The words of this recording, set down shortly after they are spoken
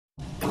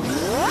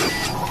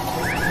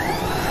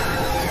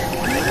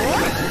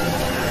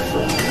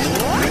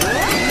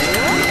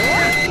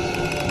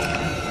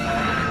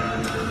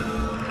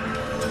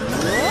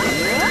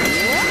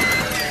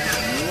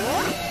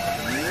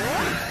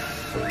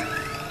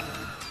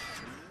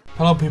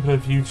Hello people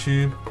of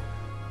YouTube.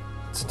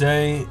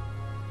 Today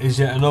is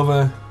yet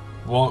another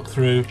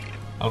walkthrough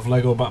of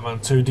LEGO Batman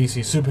 2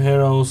 DC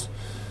Superheroes.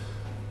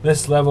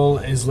 This level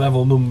is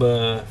level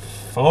number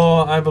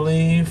 4, I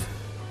believe.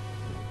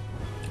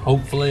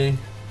 Hopefully.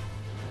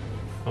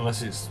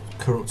 Unless it's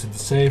corrupted the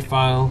save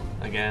file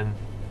again.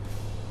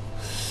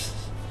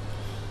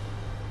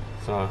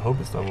 So I hope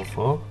it's level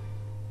 4.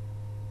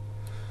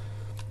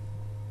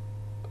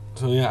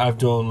 So yeah, I've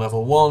done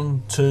level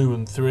 1, 2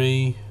 and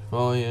 3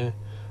 for you.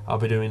 I'll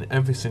be doing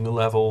every single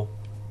level,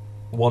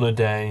 one a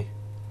day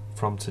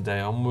from today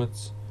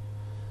onwards.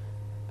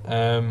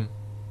 As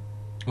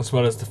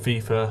well as the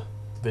FIFA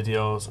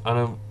videos,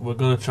 and we're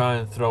going to try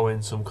and throw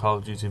in some Call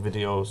of Duty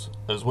videos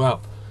as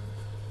well,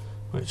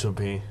 which will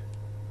be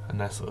a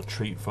nice little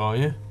treat for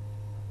you.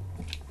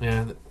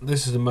 Yeah,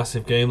 this is a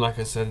massive game, like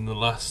I said in the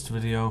last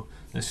video.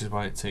 This is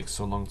why it takes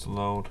so long to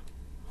load.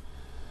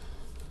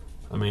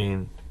 I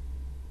mean,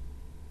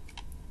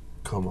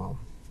 come on.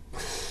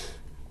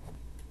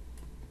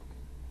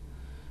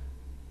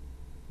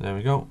 There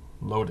we go,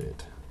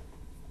 loaded.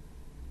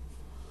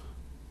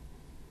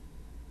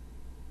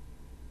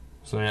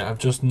 So yeah, I've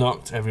just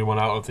knocked everyone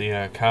out of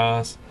the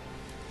cars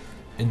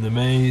in the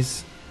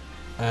maze.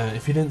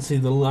 If you didn't see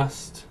the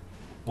last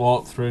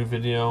walkthrough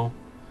video,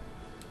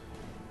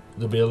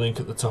 there'll be a link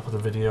at the top of the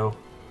video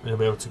and you'll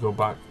be able to go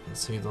back and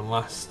see the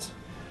last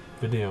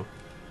video.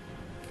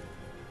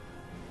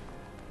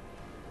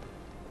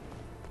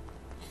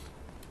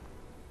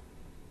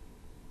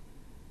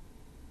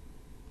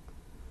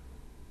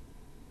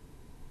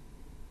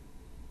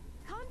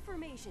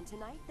 Confirmation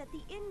tonight that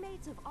the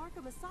inmates of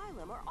Arkham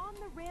Asylum are on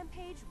the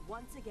rampage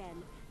once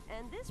again.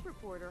 And this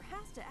reporter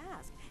has to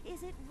ask,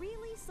 is it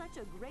really such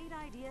a great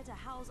idea to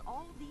house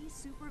all these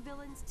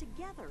supervillains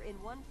together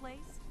in one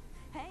place?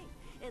 Hey,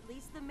 at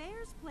least the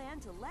mayor's plan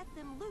to let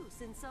them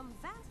loose in some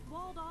vast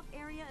walled-off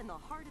area in the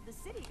heart of the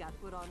city got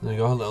put on. There you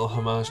go, a little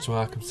homage to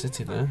Arkham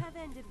City there. Have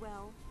ended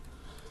well.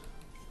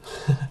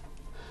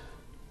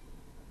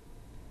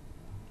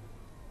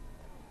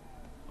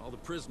 All the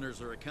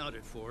prisoners are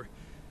accounted for,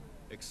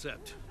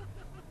 except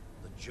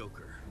the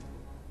Joker.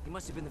 He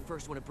must have been the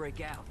first one to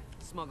break out.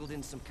 Smuggled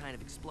in some kind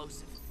of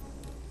explosive.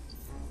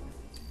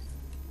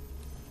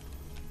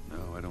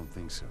 No, I don't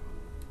think so.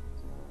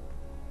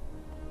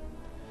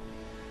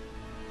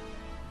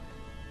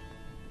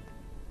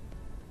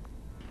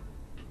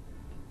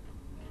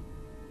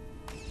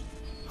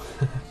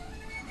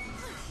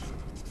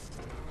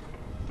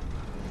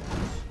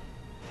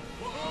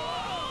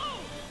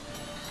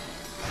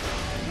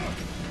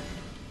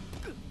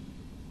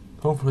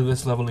 Hopefully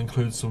this level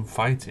includes some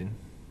fighting.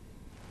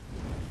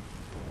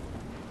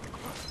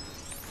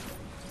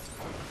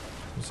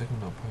 What's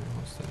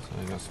this?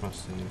 I got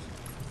smashed these.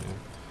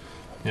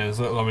 Yeah, there's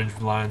little orange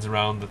lines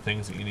around the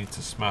things that you need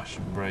to smash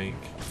and break.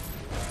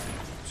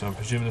 So I'm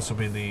presuming this will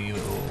be the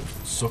little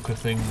sucker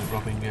thing that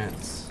Robin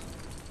gets.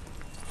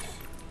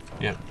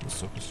 Yeah, the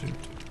sucker suit.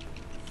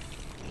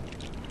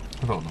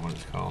 I don't know what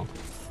it's called.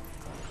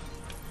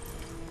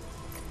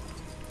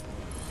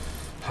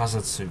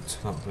 Hazard suit,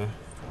 that'll do. Right.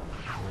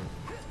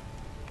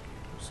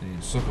 So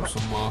you suck up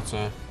some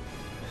water.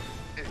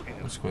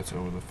 Let's squirt it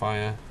over the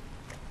fire.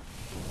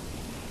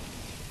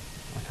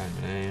 I can't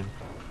even aim.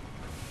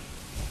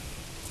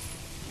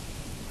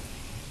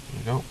 There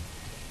we go.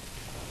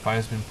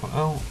 Fire's been put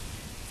out.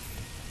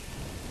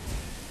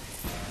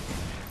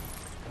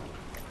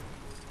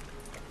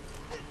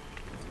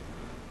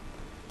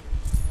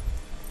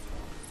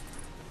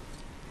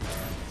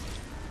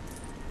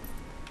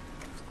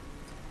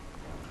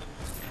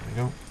 There we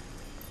go.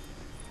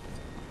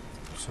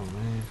 So we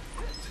need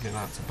to get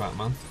that to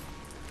Batman.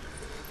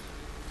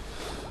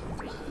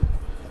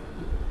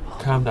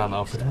 Calm down,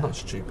 Alfred, I'm not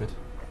stupid.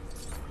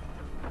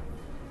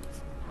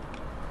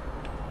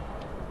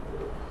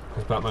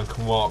 Because Batman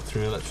can walk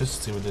through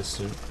electricity with this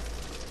suit.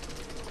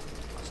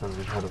 So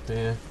we head up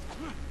here.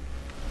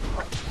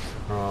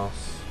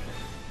 Across.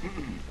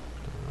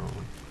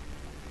 Down.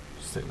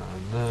 Stick that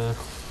in there.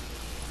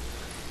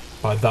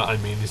 By that I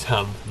mean his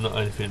hand, not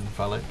anything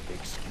phallic.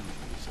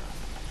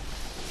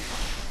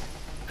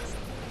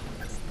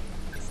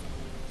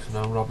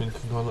 So now Robin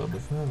can go a little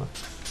bit further.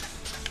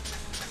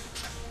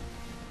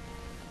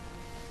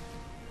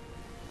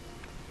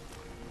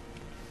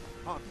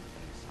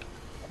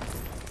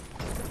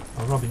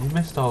 Oh, Robin, you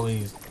missed all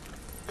these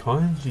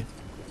coins, you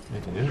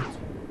idiot.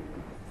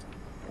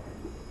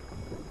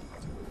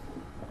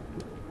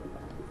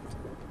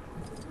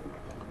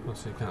 Oh,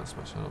 so you can't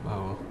smash that up, oh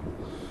well.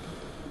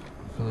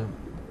 Fill in.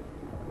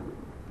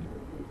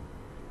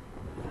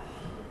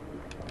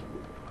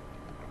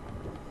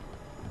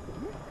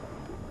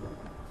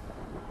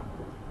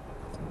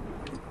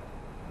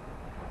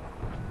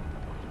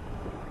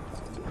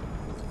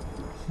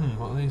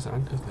 What are these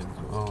anchor things?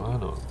 Oh, I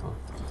know what they're for.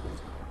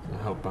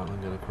 Help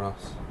Batman get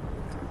across.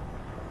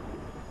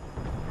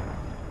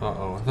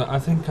 Uh-oh, I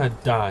think I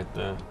died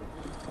there.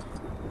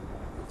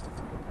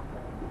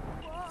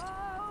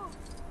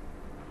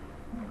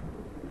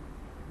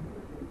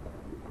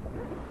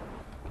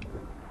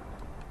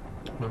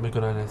 Might be a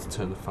good idea to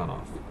turn the fan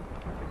off.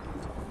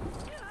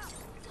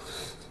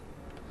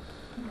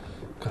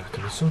 God, I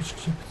can be so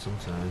stupid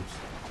sometimes.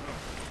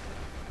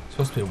 It's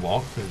supposed to be a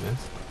walkthrough,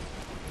 this.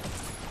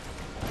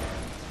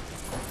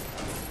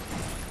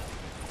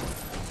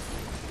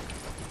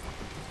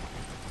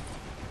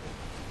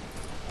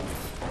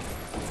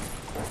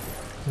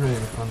 Really,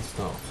 the fan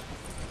stopped.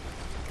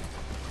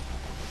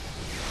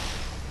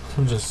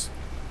 I'm just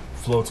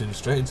floating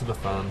straight into the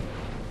fan.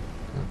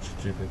 That's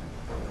stupid.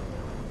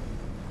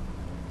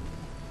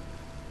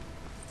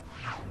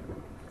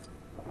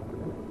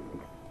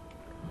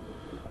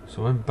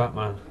 So when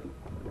Batman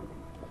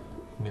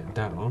can get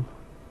down,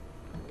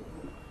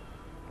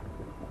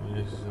 he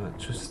uses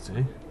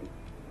electricity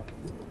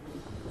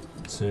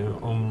to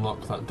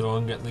unlock that door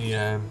and get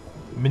the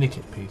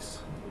mini-kit piece.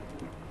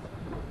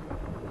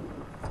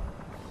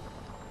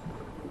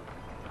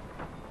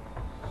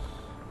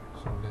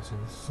 So I'm guessing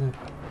this is it.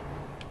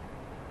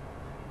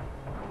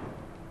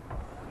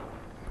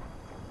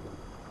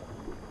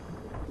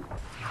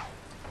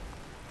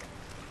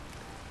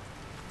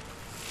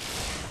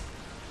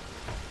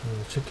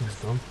 The chicken's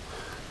done.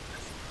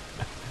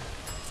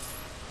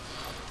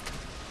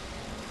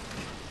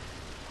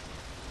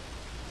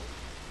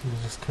 You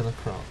just kill a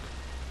croc.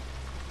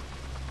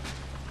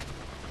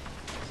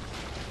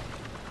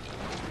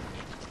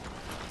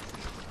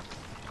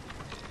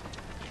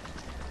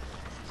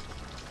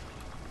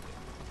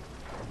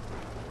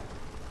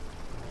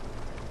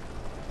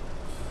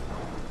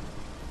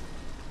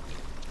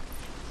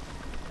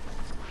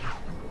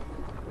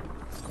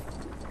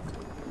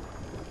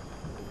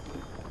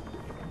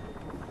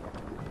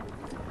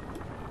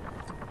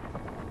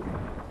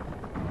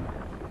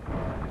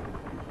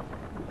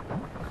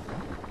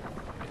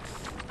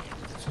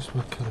 Just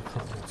want to kill a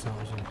croc next time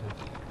or something.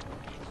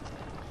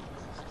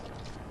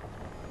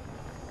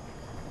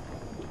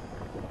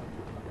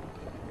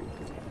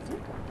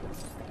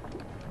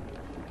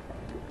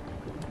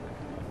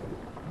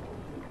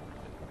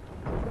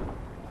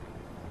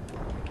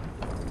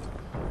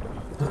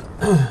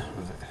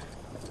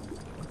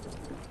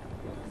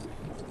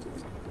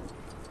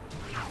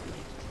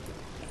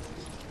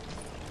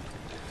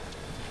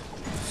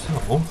 So,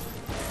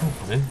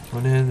 hopefully,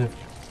 we're near the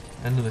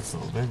end of this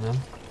little bit then.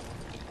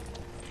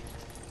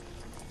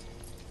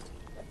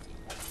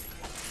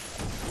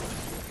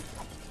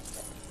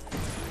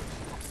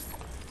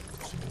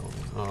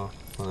 Oh,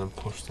 and then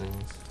push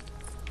things.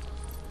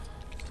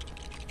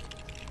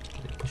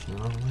 You're pushing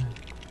the wrong way.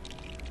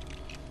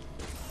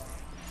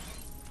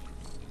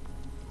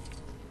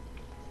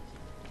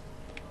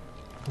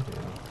 Bloody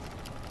hell.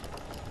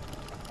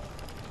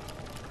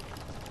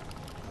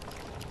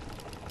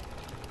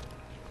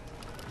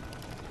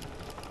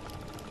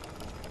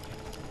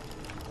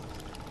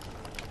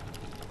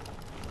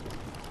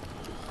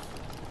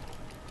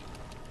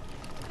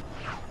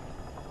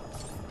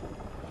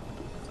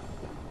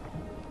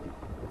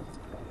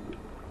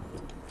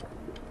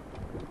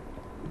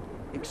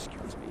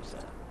 Excuse me, sir.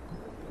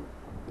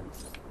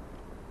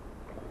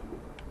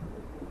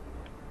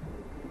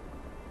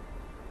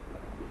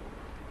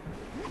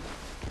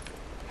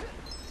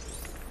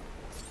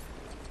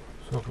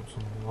 Soak up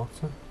some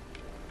water.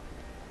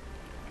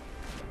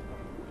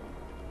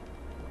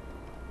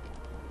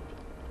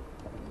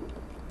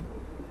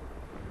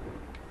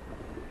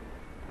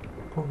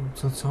 Put them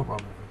to the top of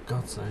it, for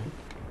God's sake.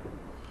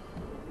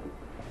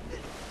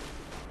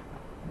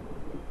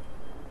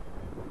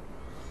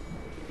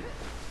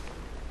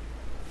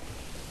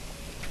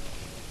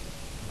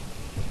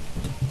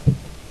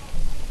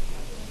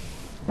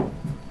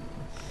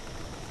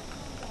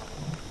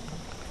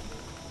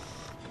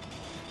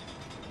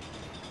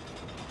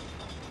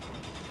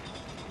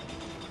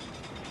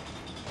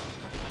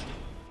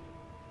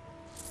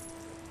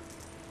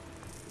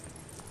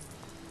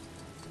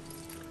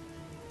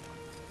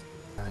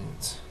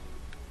 Right.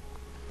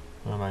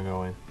 Where am I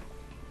going?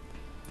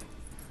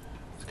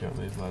 Let's get up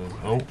these ladders.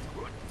 Oh!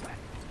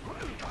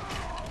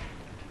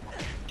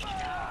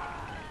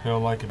 You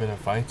don't like a bit of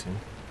fighting.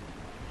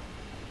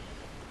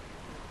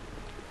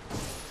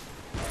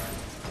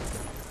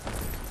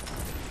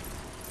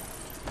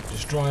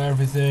 Destroy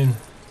everything!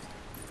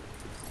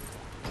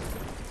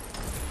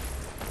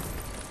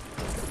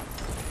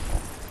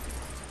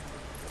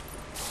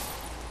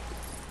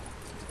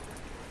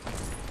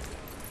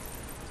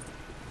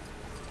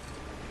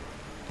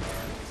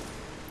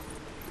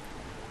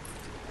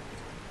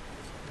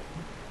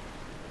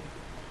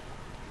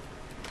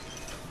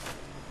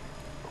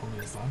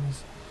 These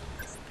ladders.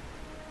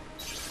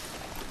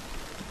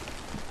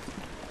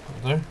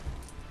 Up there.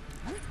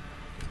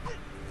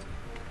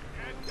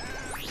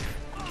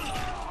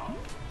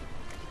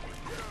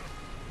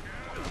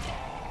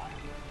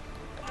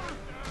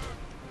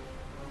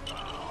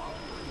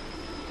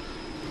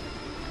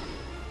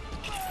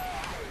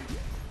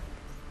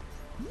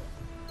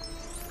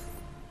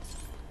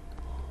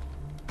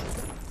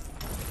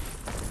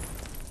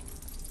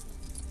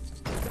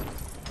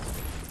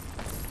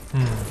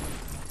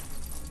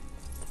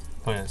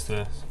 Oh yeah, it's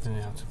this. Then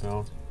you have to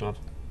build. Good.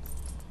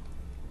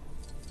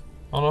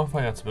 I don't know if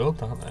I had to build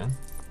that then.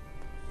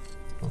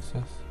 What's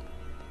this?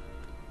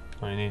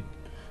 Oh, you need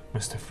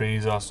Mr.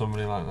 Freeze or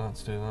somebody like that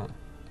to do that.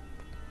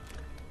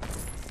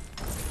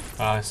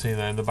 Ah, I see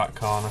there in the back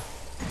corner.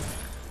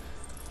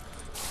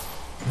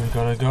 We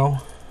gotta go.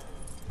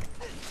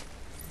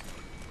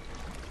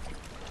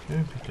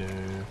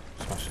 Doopy-doo.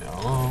 Smash it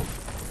all up.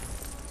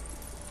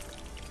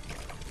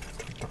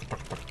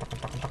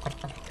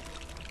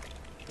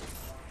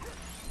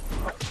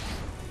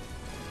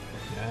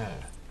 Yeah.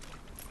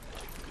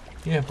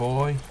 Yeah,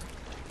 boy.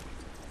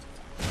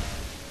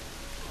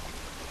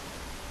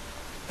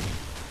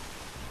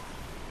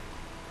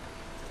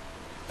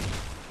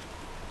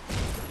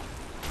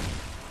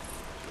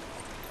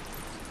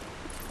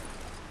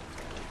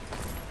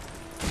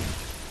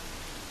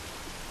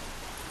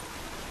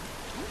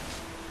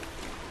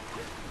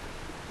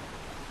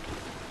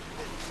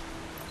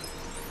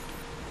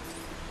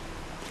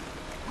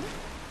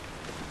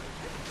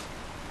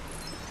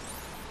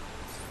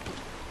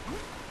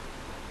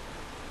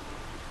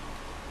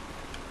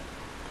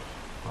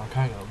 I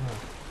can't get up there.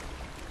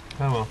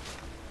 Come on.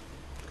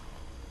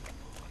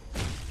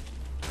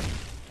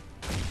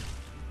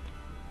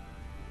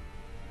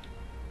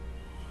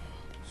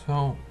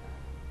 So.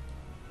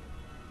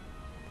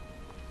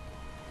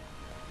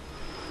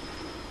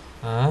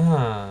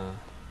 Ah.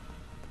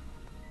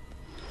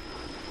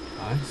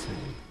 I see.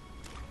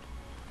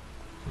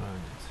 Right.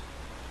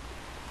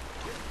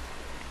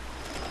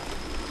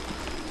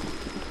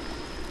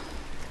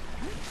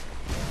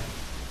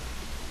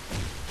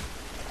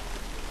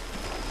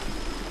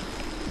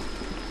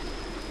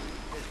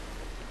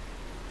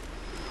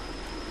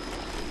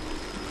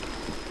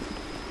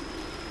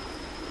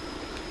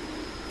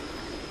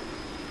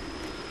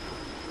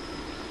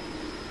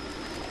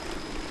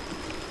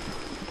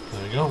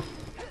 There we go.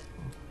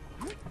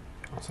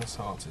 That's it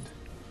sorted.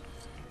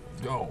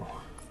 Go.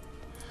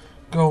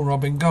 Go,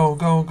 Robin, go,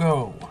 go,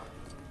 go.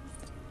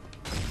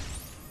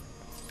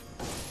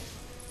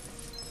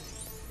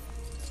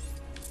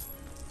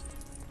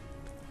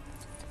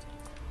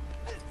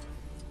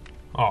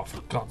 Oh,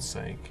 for God's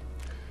sake.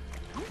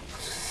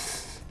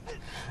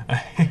 I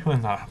hate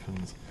when that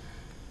happens.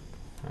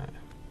 Right.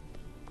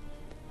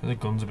 The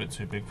gun's a bit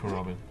too big for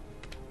Robin.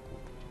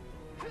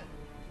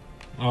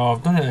 Oh,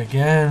 I've done it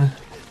again.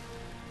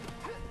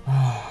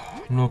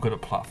 I'm not good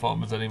at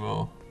platformers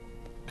anymore.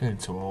 Getting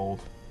too old.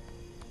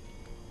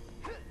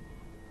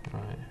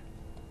 Right.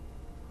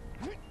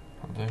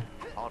 That'll do.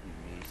 Pardon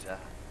me, sir.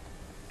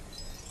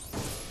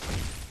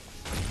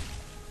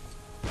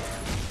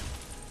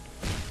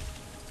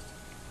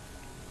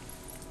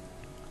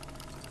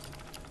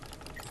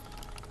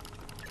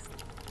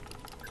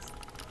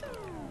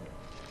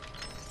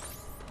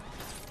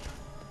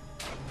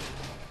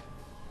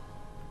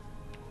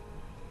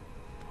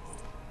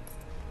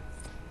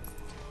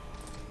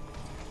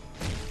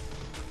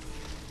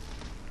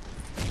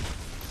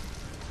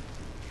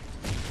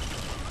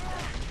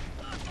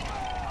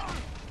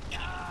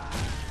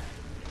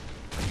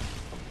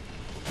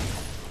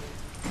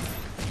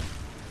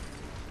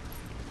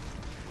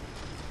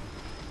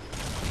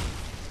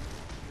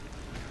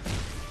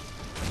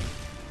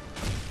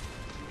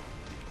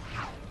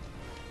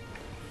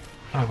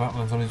 Oh,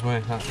 Batman's on his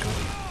way, that's good.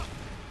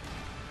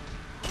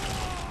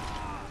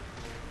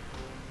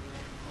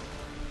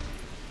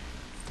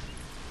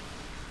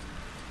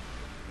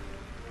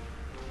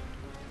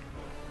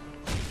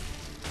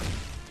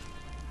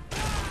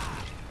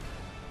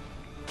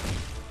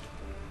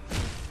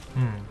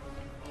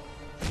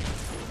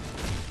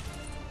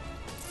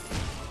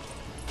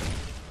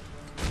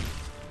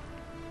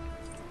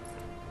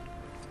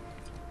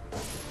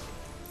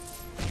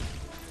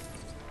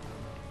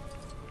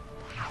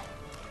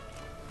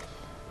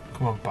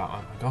 Come on,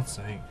 Batman, for God's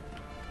sake.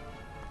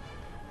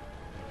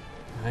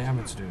 I ain't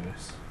having to do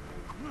this.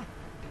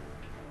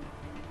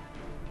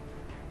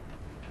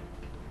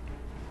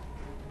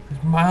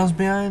 He's miles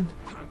behind.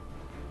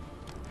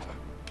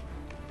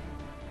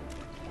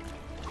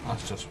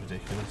 That's just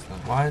ridiculous then.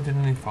 Why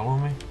didn't he follow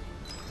me?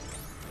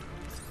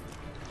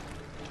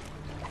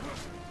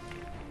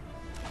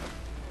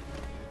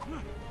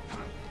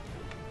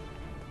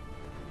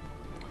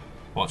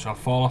 Watch, I'll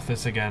fall off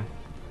this again.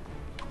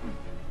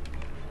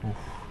 Oof.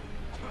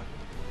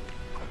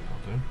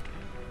 That'll do.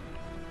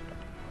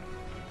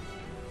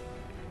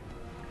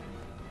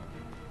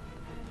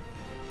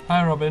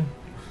 Hi, Robin.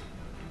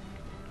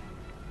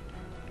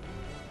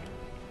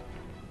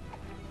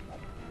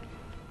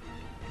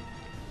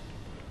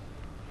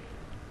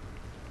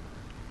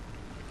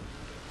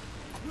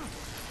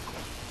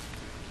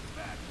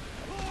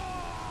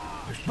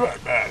 It's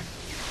Batman.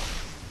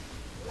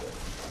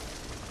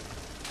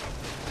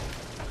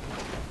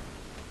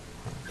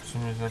 For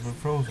some reason I've been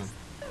frozen.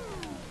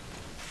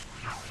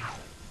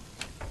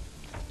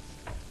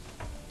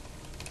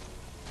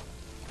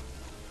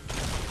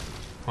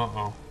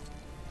 Uh-oh.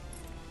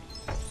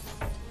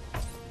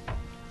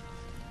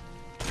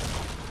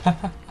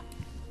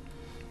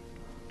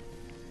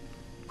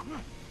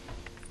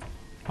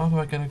 How do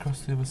I get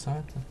across to the other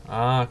side then?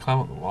 Ah, climb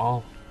up the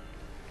wall.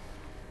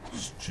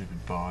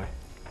 Stupid boy.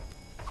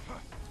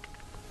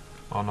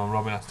 Oh no,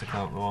 Robin has to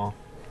climb the wall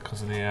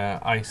because of the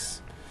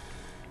ice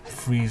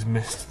freeze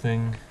mist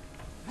thing.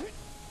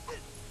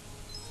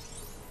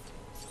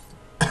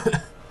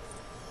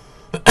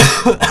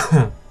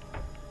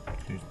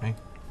 Excuse me.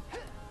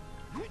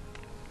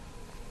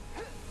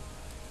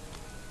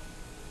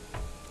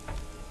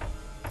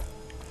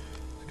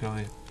 Let's get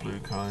these blue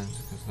coins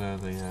because they're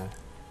the.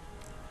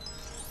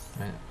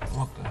 Mate,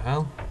 what the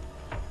hell?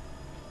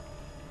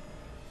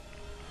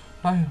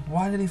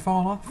 Why did he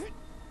fall off?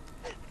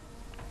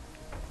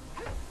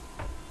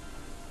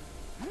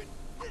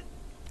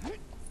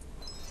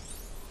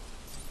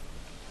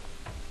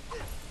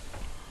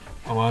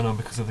 Oh, I know,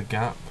 because of the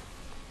gap.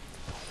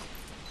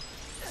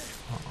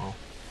 Uh-oh.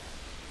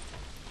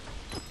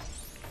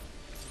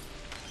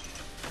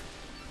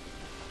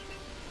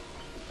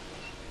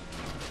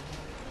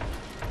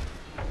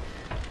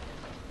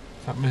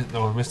 That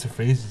no, Mr.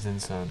 Freeze is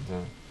inside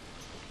though.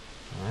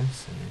 I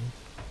see.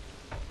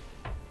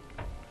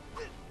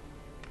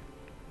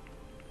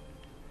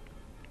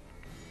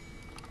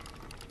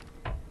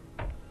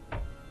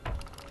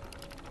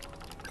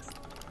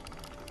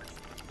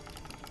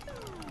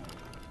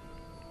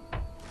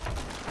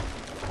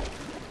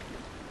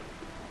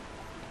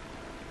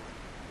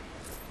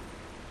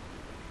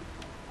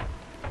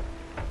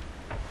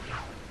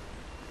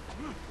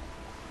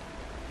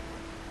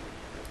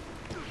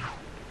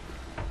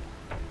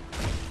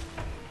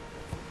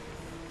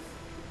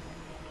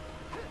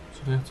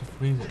 So we have to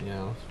freeze it,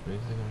 yeah, let's freeze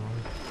it again.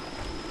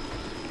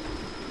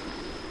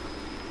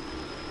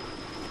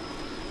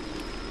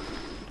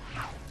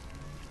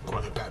 Go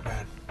on,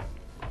 Batman.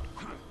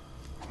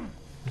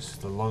 This is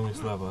the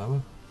longest level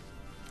ever.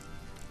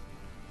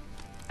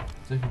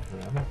 It's taking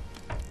forever.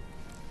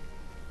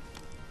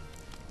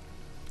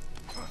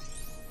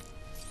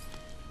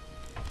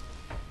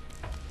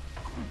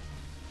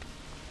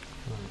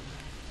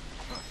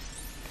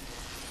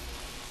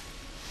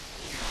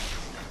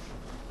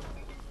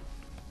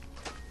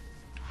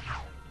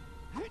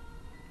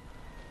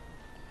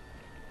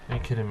 Are you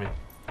kidding me?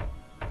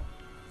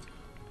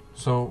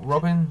 So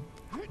Robin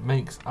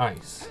makes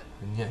ice,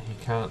 and yet he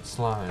can't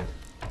slide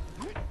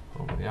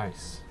over the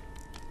ice.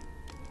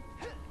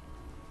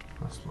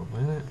 That's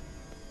lovely, isn't it?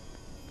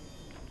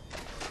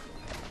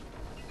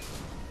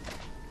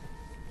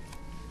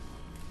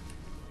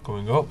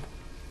 Going up.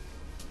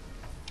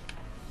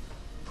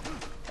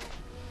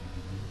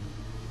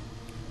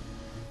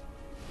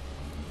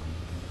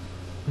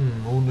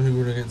 I wonder who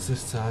we're against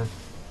this time.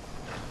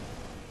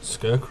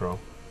 Scarecrow.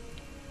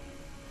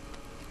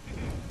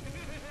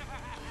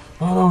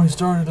 Oh no, he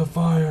started a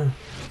fire!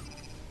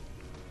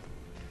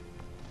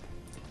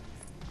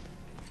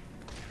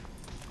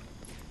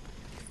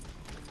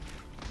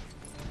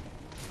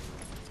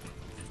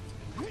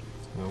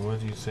 Now, where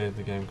do you save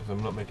the game? Because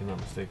I'm not making that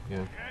mistake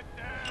again.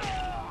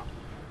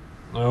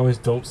 I always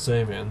don't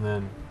save it and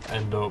then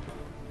end up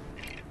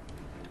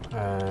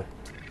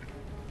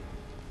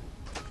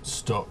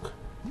stuck.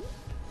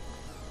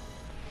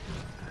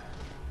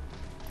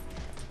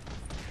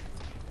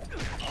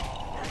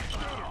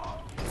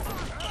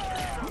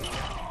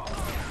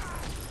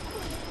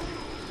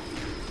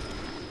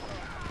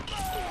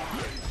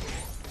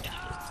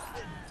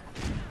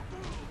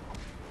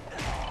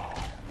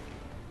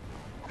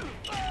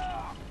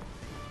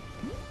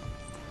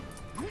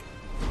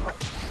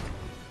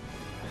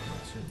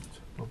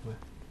 Lovely.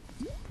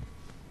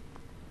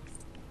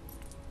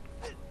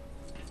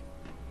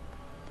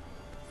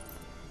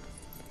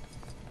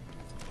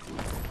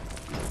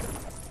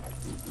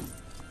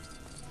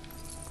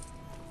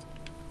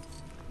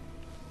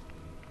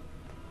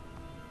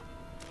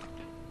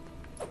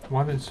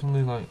 Why did it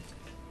suddenly like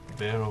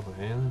veer over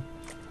here then?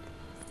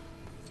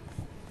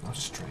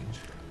 That's strange.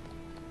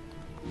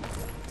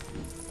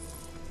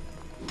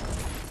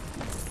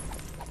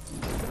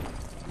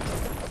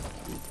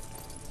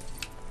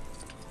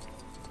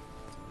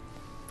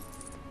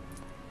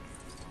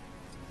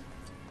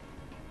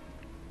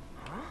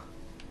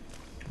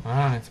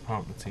 Ah, it's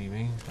part of the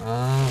TV.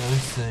 Ah, I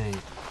see.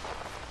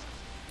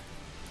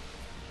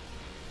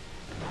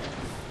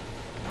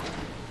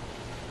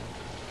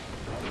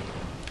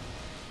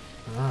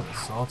 Ah,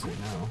 it's salty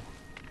now.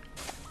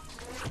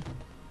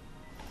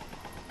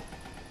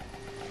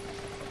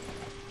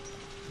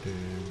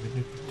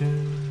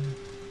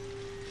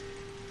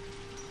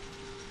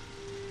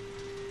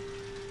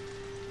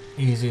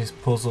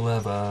 Easiest puzzle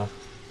ever.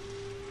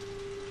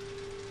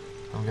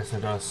 I'm guessing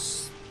it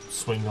does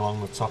swing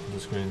along the top of the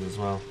screens as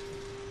well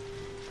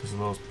because of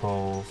those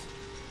poles.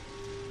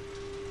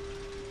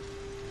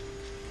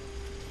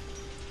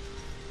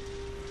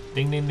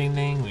 Ding ding ding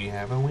ding, we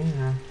have a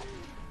winner.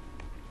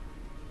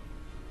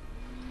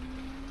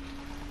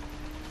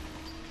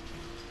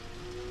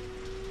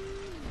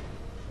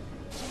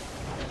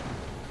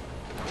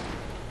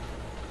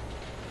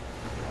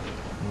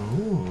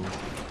 Ooh,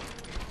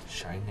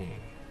 shiny.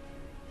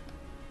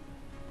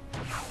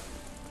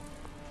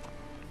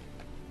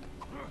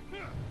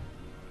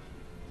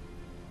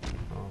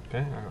 Okay,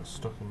 I got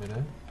stuck in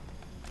midair.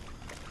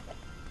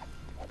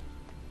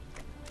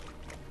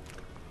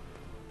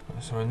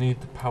 So I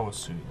need the power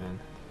suit then.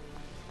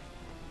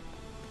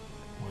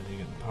 Where do you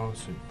get the power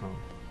suit from?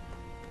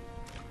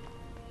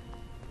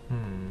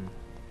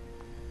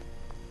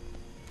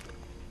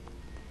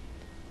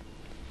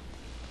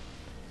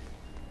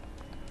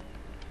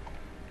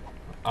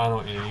 I know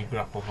what you need,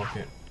 grapple hook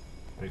it.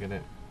 Figured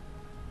it.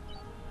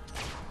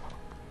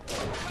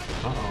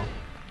 Uh-oh.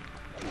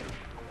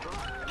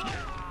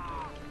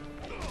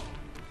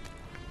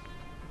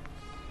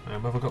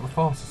 Have I ever got the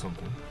force or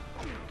something?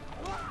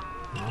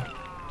 No.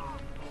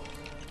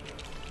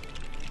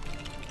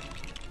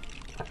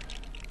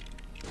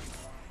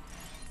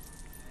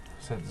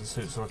 Set the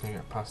suit so I can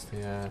get past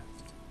the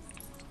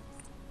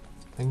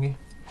thingy.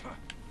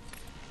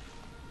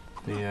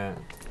 The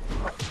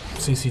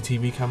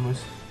CCTV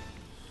cameras.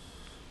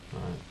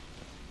 Right.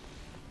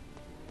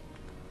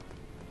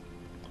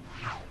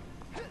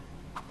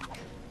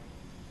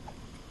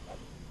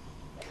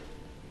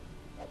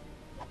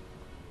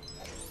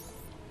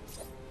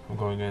 I'm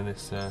going in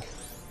this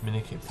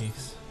mini kit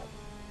piece.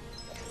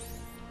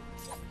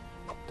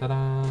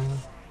 Ta-da!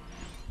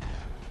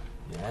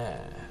 Yeah.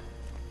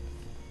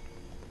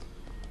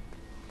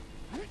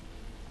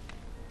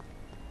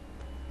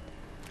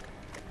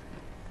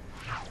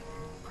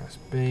 Press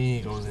B,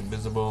 it goes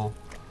invisible.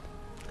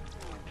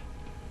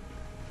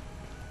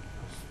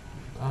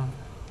 Ah.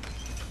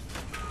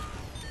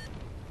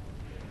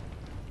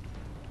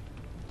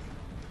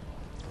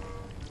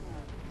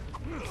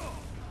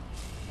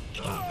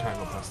 Oh, can't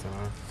go past that,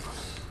 huh?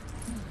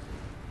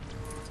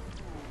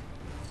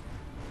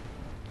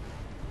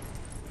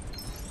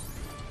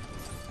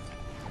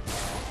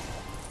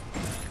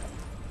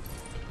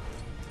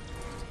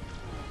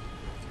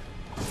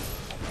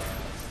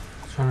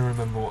 Trying to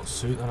remember what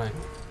suit that I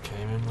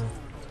came in with.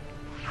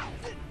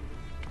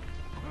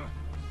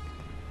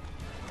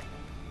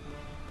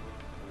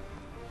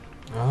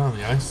 Oh,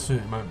 the ice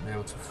suit might be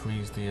able to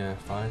freeze the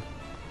fire.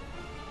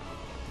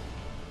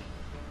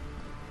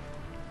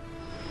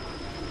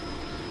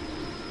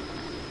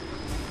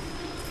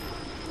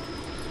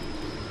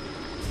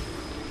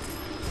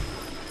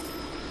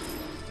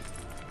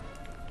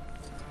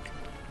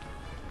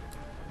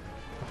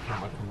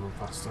 I can run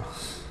faster.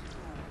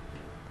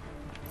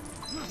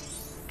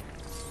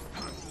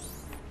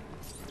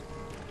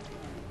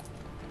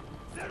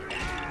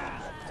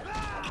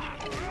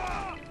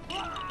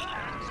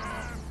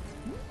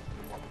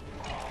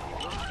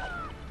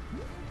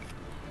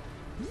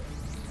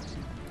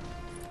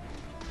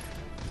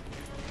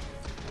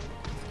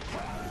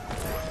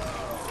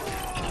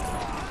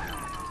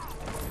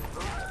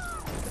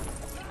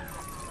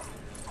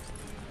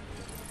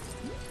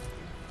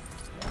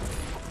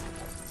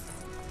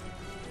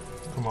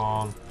 Come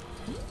on,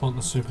 want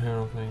the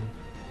superhero thing.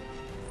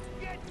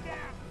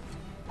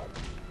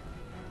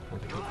 I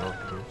think it got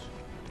the bridge.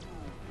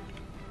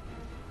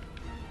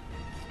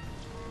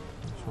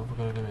 What we're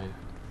gonna do here?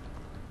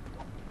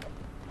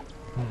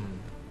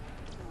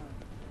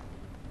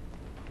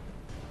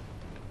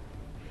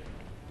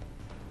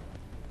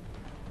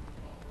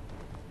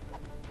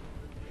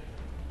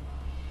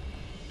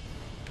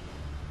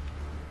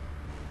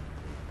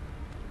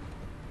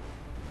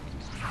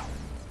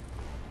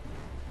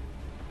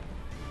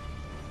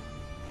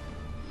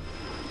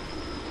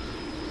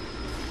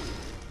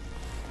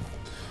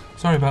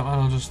 Sorry about that,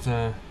 I'll just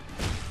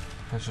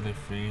actually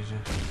freeze you.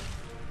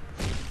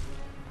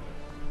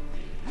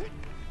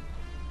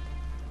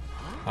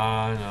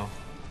 I know.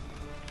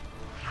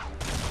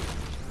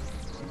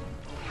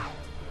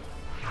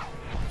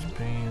 Just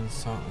being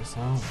sort this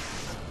out.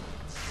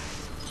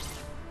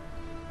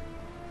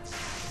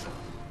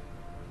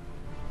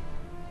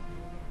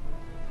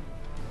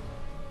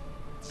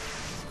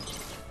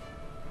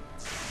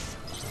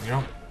 There we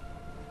go.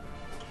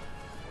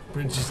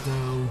 Bridge is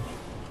down.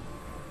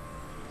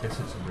 Guess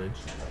it's a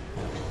bridge.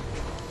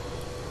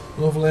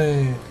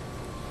 Lovely.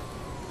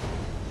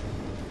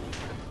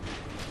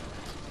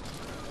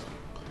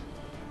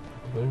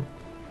 Blue.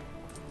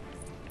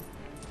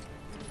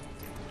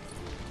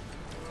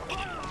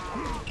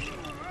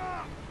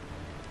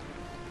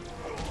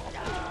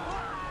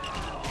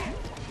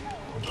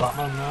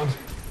 Batman man.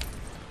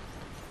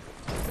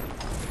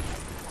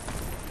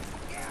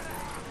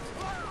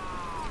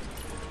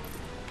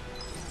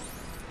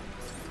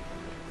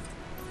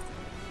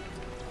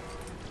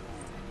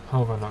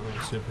 How have I not got a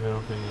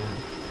superhero thing yet?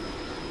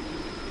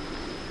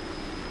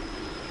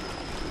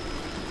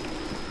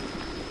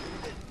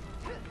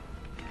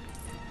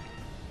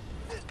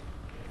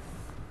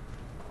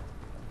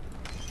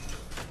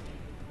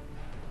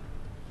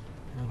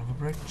 Another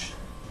bridge.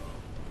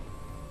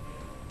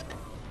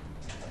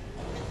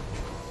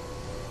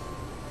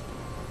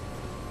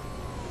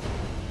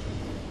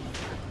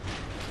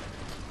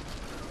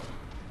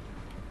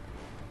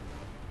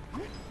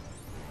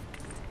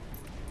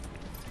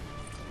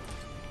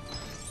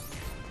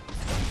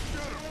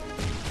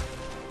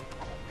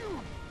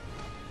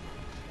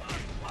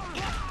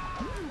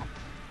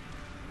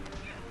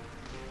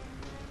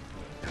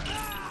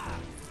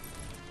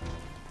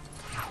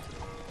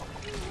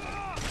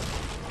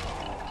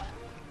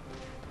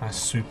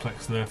 Nice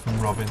suplex there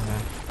from Robin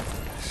then.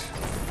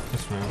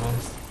 Just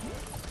realised.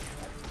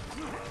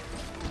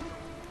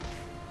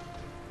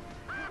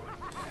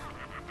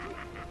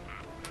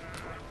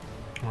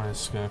 Where's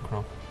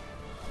Scarecrow?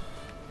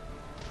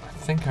 I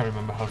think I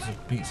remember how to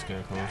beat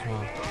Scarecrow as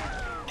well.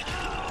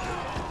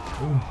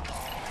 Ooh.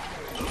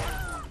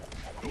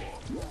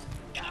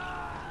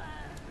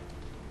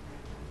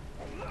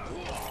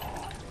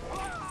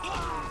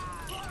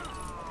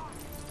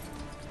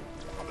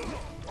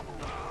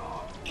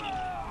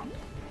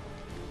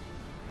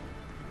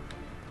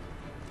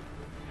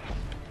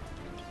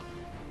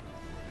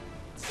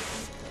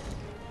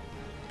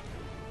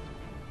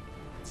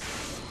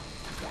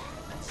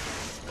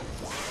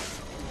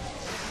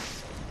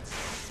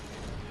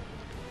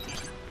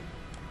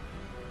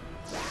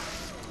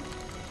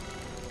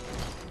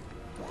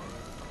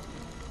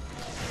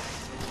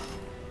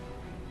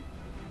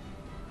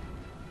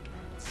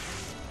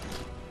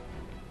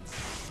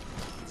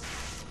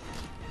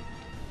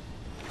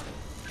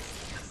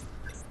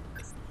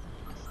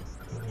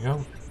 There we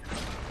go.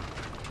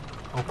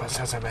 Open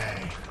sesame.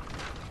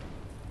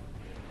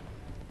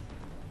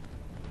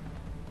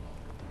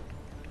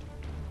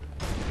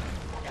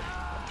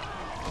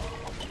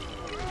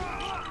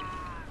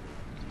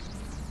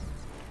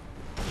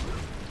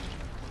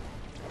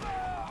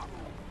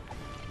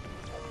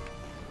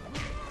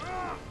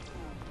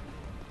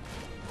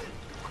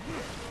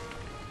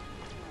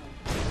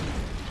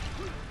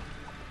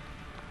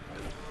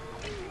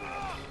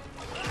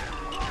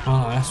 Well,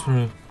 I asked for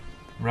a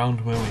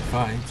round where we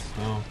fight,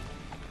 so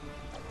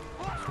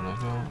that's what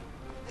I got.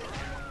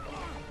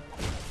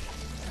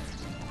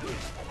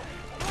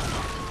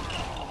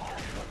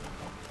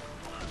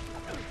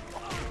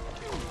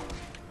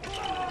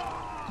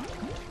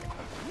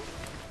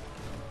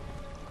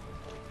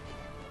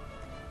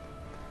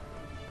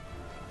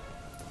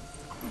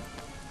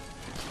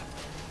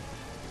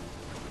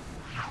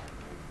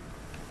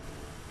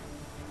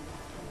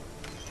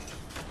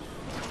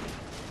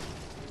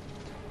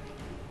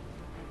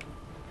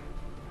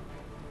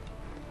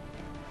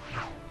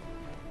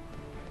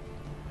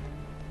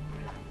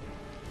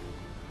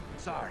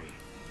 Sorry,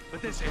 but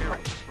this area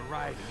is for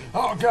riding.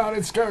 Oh god,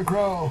 it's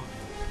Scarecrow!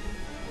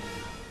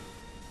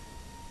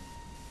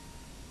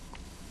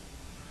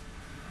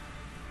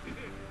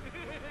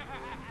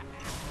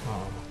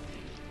 Oh.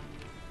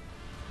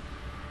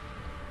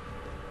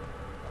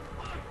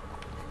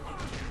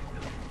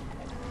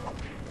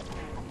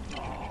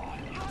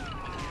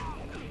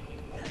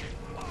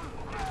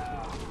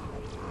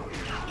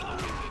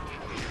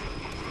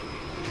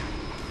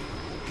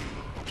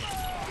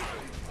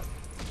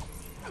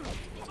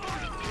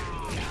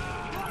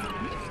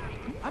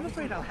 I'm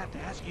afraid I'll have to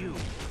ask you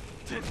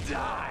to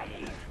die.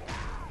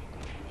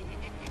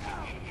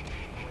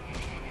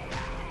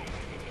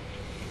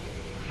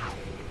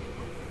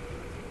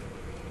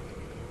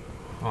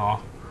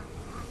 Oh.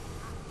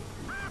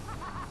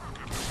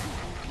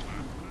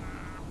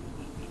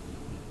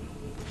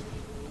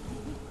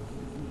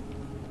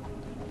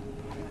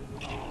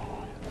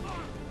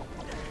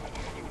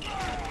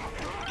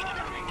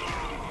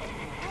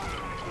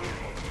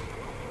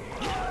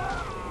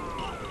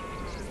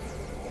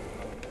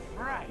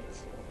 Right.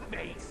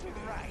 Makes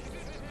right.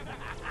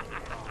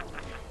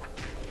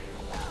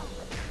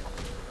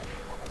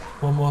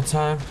 One more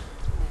time.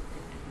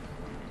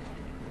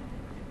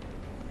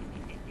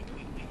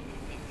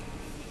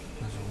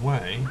 There's a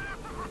way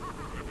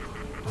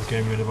of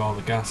getting rid of all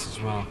the gas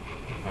as well,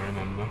 if I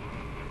remember.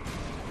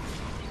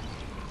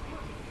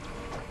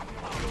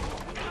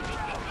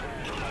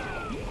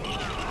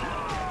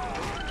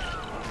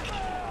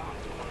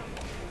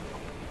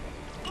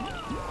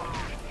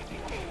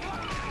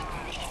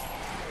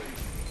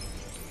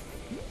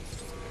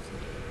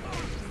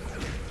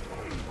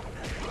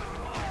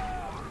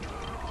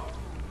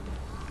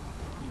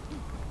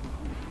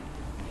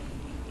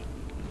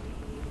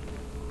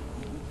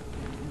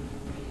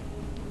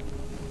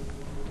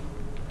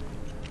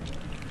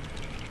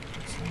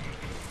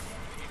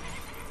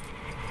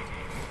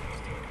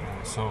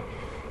 So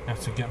you have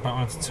to get back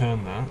around to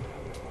turn that.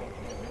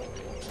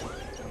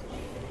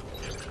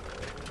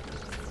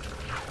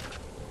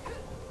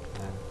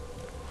 Then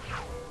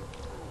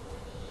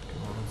get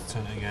back around to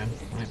turn it again,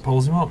 and it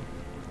pulls him up.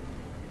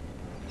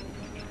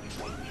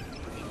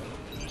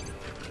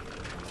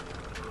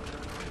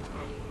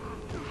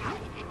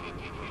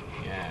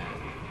 Yeah.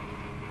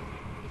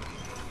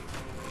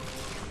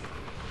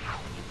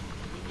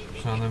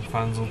 So then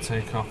fans will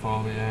take off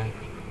all the air.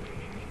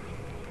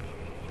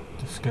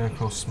 The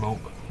Scarecrow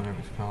smoke, whatever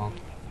it's called.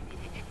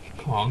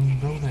 Come on,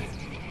 build it.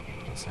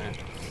 That's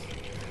it.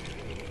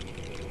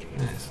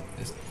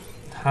 It's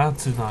hard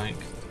to like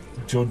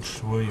judge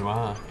where you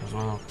are as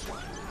well.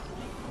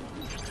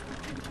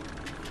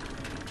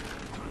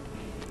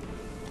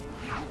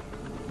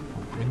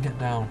 Bring it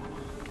down.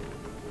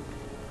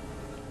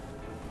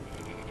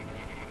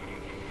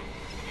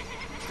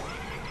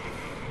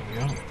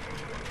 There we go.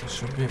 This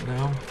should be it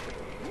now.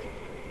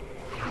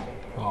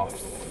 Oh,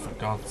 for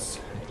God's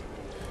sake.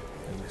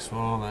 This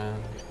one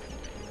then.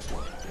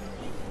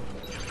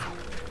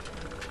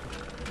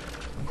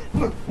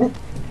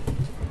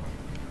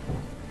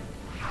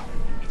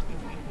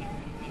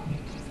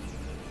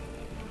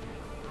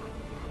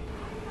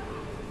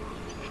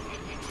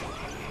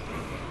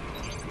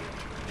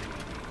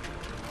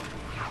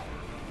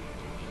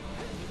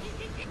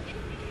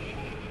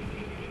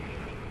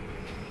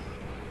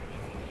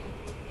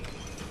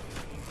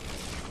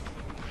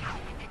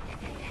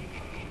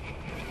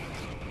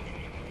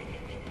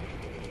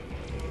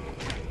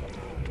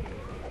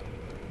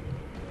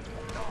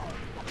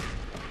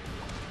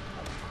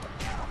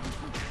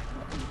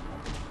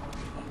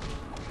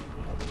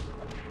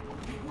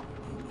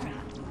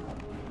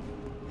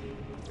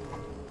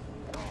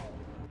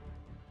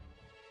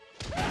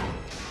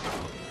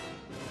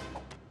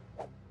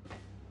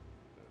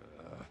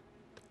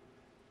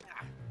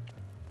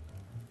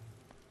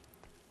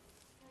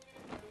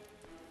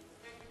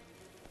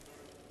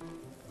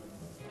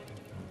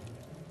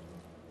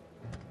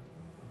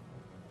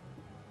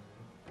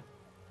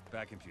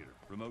 Back computer,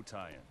 remote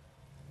tie-in.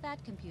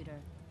 That computer.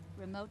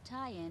 Remote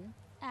tie-in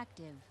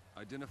active.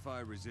 Identify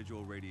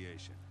residual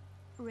radiation.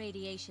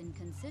 Radiation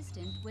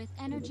consistent with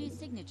energy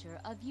signature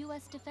of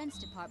U.S. Defense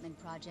Department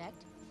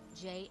project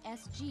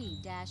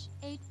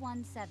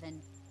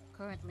JSG-817,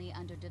 currently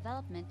under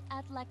development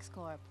at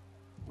LexCorp.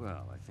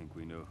 Well, I think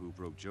we know who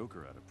broke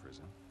Joker out of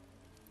prison.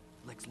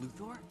 Lex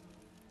Luthor?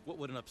 What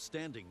would an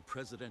upstanding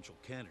presidential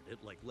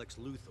candidate like Lex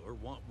Luthor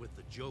want with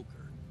the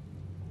Joker?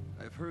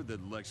 I've heard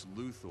that Lex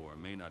Luthor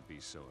may not be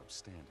so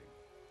upstanding.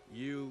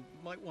 You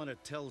might want to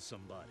tell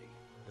somebody.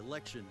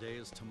 Election day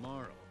is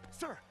tomorrow.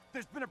 Sir,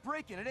 there's been a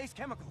break-in at Ace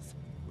Chemicals.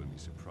 Wouldn't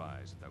be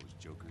surprised if that was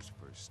Joker's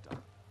first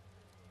stop.